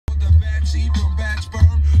seed from bad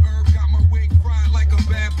sperm. Herb got my wig fried like a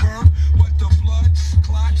bad perm. But the blood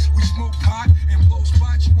clots, we smoke pot and blow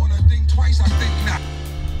spots. You wanna think twice? I think not.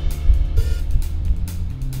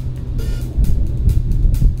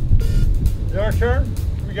 Your turn.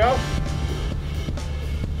 Here we go.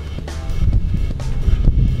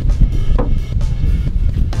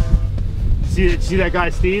 See that guy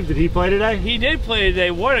Steve? Did he play today? He did play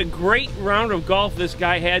today. What a great round of golf this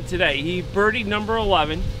guy had today. He birdied number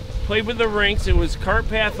 11, played with the rinks. It was cart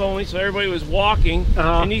path only, so everybody was walking.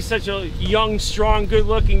 And he's such a young, strong,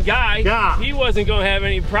 good-looking guy. Yeah. He wasn't going to have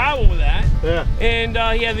any problem with that. Yeah. And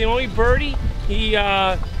he had the only birdie. He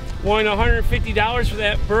won $150 for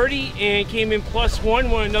that birdie and came in +1,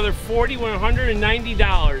 won another 40, won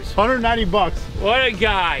 $190. 190 bucks. What a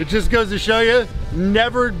guy. It just goes to show you,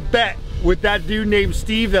 never bet with that dude named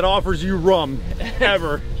Steve that offers you rum,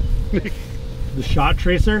 ever. The shot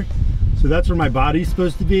tracer, so that's where my body's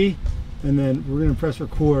supposed to be, and then we're gonna press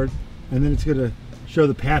record, and then it's gonna show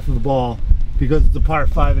the path of the ball because it's a par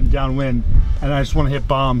 5 and downwind, and I just wanna hit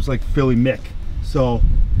bombs like Philly Mick. So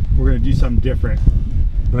we're gonna do something different,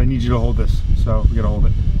 but I need you to hold this, so we gotta hold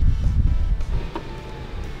it.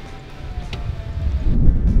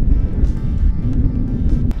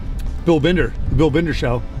 Bill Binder, the Bill Binder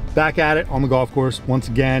Show. Back at it on the golf course once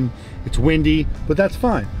again. It's windy, but that's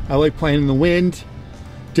fine. I like playing in the wind.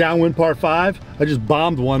 Downwind par 5. I just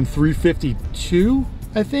bombed one 352,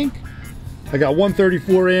 I think. I got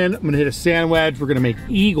 134 in. I'm gonna hit a sand wedge. We're gonna make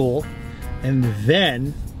eagle, and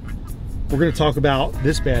then we're gonna talk about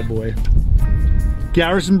this bad boy.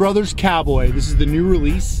 Garrison Brothers Cowboy. This is the new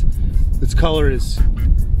release. Its color is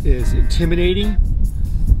intimidating.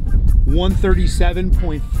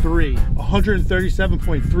 137.3,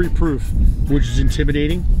 137.3 proof, which is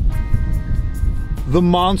intimidating. The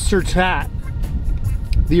Monster Tat,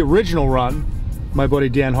 the original run, my buddy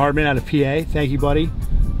Dan Hardman out of PA, thank you buddy.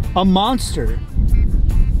 A monster,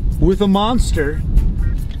 with a monster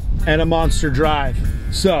and a monster drive.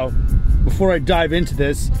 So, before I dive into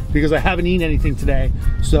this, because I haven't eaten anything today,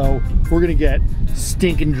 so we're gonna get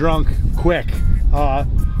stinking drunk quick.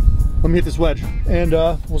 Let me hit this wedge, and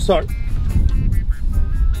we'll start.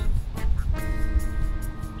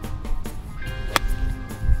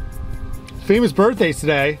 Famous birthdays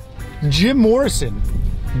today: Jim Morrison,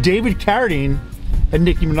 David Carradine, and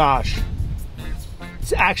Nicki Minaj.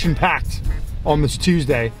 It's action-packed on this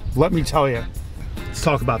Tuesday, let me tell you. Let's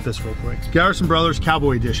talk about this real quick. Garrison Brothers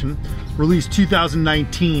Cowboy Edition, released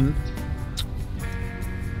 2019.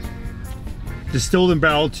 Distilled and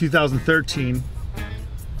barreled 2013.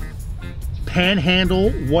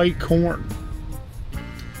 Panhandle white corn.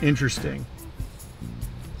 Interesting.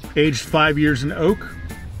 Aged 5 years in oak.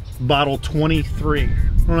 Bottle 23. I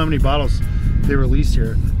don't know how many bottles they released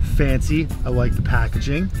here. Fancy. I like the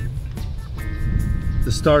packaging.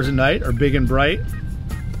 The stars at night are big and bright.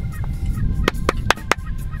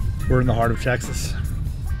 We're in the heart of Texas.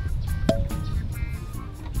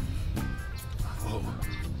 Whoa.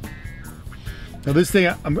 Now this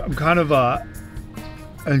thing, I'm kind of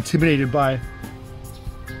intimidated by.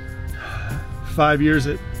 5 years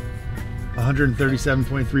at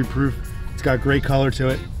 137.3 proof. It's got great color to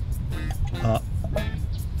it.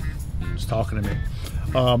 It's talking to me.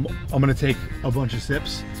 I'm gonna take a bunch of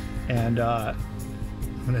sips, and I'm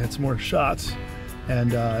gonna hit some more shots,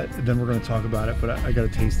 and then we're gonna talk about it, but I gotta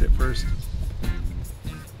taste it first.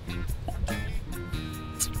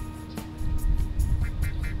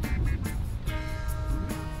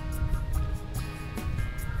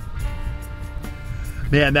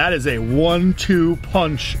 Man, that is a 1-2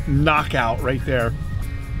 punch knockout right there.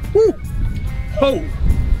 Woo! Ho!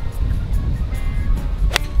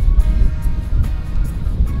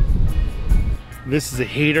 This is a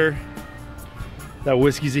heater. That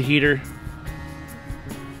whiskey's a heater.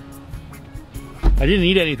 I didn't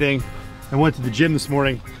eat anything. I went to the gym this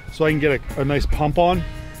morning so I can get a nice pump on,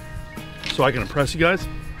 so I can impress you guys.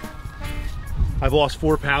 I've lost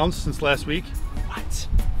 4 pounds since last week. What?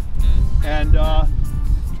 And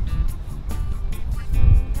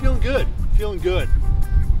feeling good, feeling good.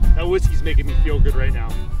 That whiskey's making me feel good right now.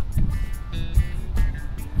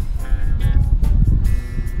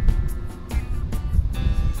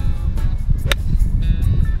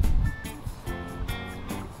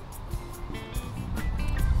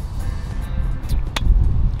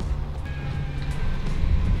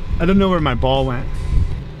 I don't know where my ball went.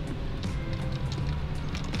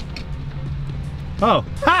 Oh,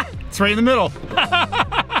 ha! It's right in the middle.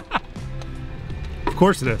 Of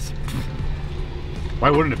course it is.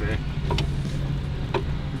 Why wouldn't it be?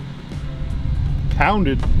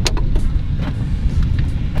 Pounded.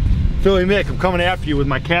 Philly Mick, I'm coming after you with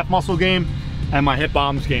my calf muscle game and my hip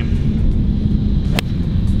bombs game.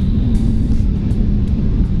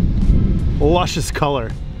 Luscious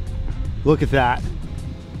color. Look at that.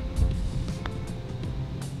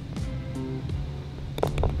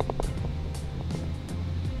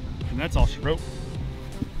 And that's all she wrote.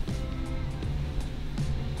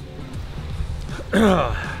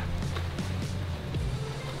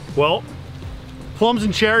 Well, plums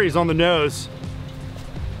and cherries on the nose.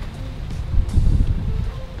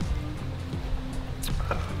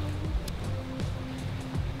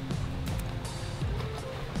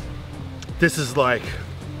 This is like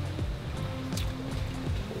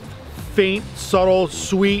faint, subtle,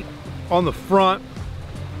 sweet on the front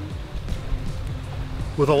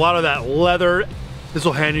with a lot of that leather. This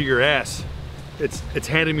will hand you your ass. It's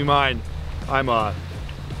handing me mine. I'm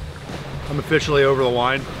officially over the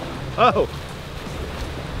wine. Oh,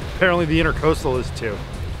 apparently the intercoastal is too.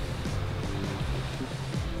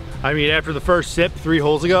 I mean, after the first sip 3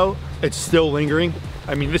 holes ago, it's still lingering.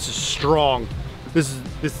 I mean, this is strong. This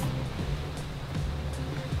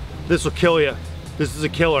will kill you. This is a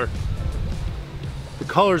killer. The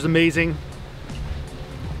color's amazing.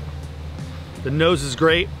 The nose is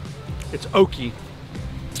great. It's oaky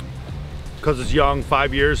because it's young,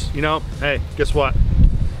 5 years. You know, hey, guess what?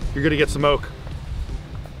 You're gonna get some oak.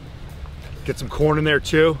 Get some corn in there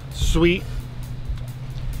too, sweet.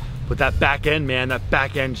 But that back end, man, that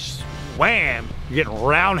back end, wham! You're getting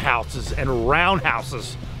roundhouses and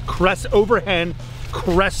roundhouses. Overhand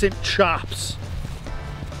crescent chops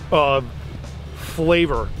of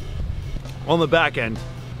flavor on the back end.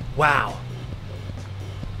 Wow.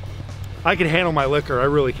 I can handle my liquor, I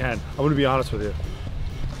really can. I'm gonna be honest with you.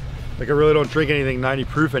 Like, I really don't drink anything 90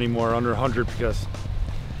 proof anymore, under 100, because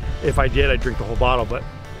if I did, I'd drink the whole bottle, but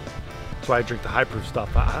that's why I drink the high proof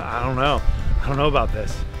stuff. I don't know. I don't know about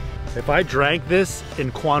this. If I drank this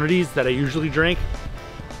in quantities that I usually drink,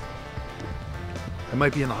 I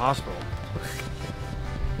might be in the hospital.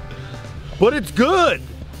 But it's good.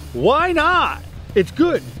 Why not? It's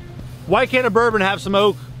good. Why can't a bourbon have some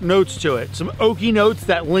oak notes to it? Some oaky notes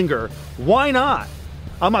that linger. Why not?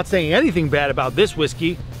 I'm not saying anything bad about this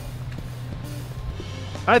whiskey.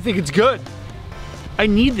 I think it's good. I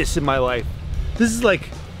need this in my life. This is like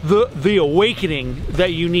the awakening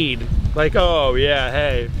that you need. Like, oh yeah,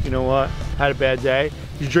 hey, you know what? Had a bad day.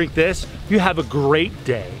 You drink this, you have a great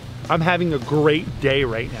day. I'm having a great day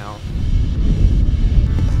right now.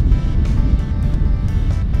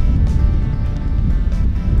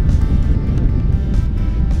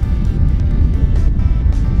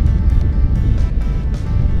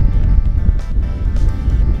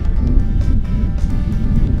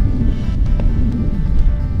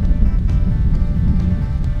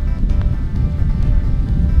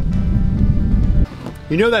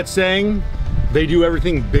 You know that saying, they do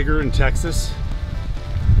everything bigger in Texas?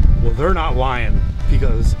 Well, they're not lying,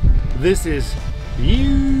 because this is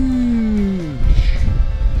huge.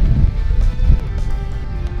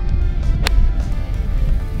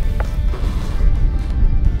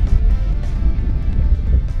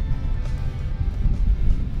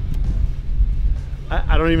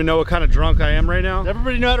 I don't even know what kind of drunk I am right now. Does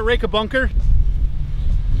everybody know how to rake a bunker?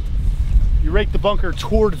 You rake the bunker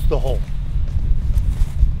towards the hole.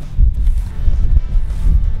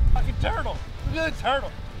 Turtle. Look at the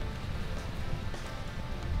turtle.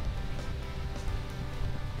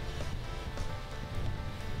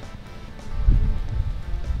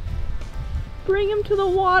 Bring him to the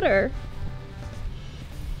water.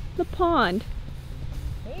 The pond.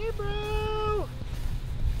 Hey, bro.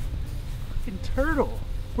 Fucking turtle.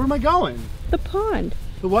 Where am I going? The pond.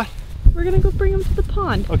 The what? We're gonna go bring him to the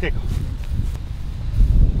pond. Okay, go.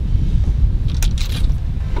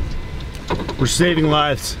 We're saving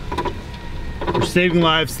lives. We're saving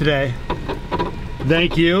lives today.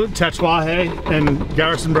 Thank you, Tetchwahe and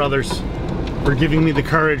Garrison Brothers, for giving me the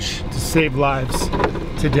courage to save lives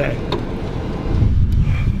today.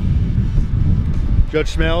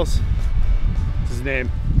 Judge Schmales, that's his name.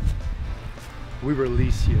 We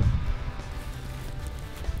release you.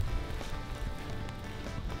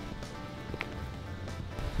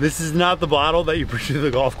 This is not the bottle that you bring to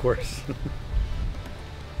the golf course.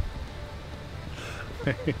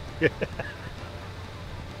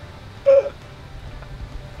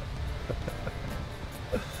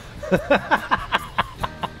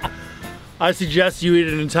 I suggest you eat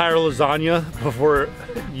an entire lasagna before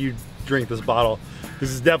you drink this bottle. This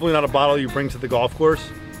is definitely not a bottle you bring to the golf course,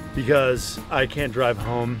 because I can't drive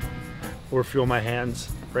home or feel my hands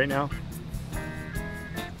right now.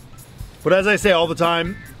 But as I say all the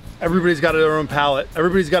time, everybody's got their own palate.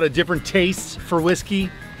 Everybody's got a different taste for whiskey.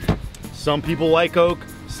 Some people like oak,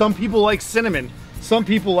 some people like cinnamon, some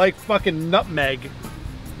people like fucking nutmeg,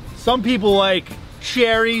 some people like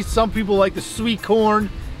cherries, some people like the sweet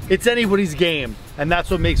corn. It's anybody's game, and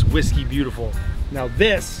that's what makes whiskey beautiful. Now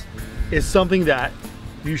this is something that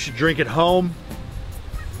you should drink at home,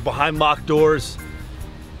 behind locked doors,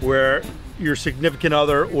 where your significant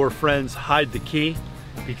other or friends hide the key,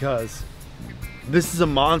 because this is a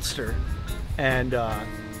monster, and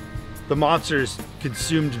the monsters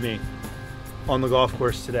consumed me on the golf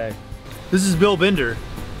course today. This is Bill Binder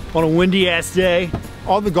on a windy ass day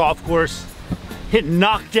on the golf course, hitting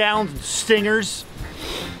knockdowns and stingers,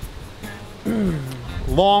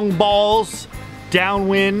 long balls,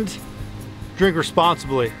 downwind. Drink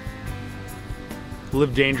responsibly,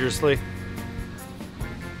 live dangerously.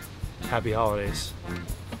 Happy holidays.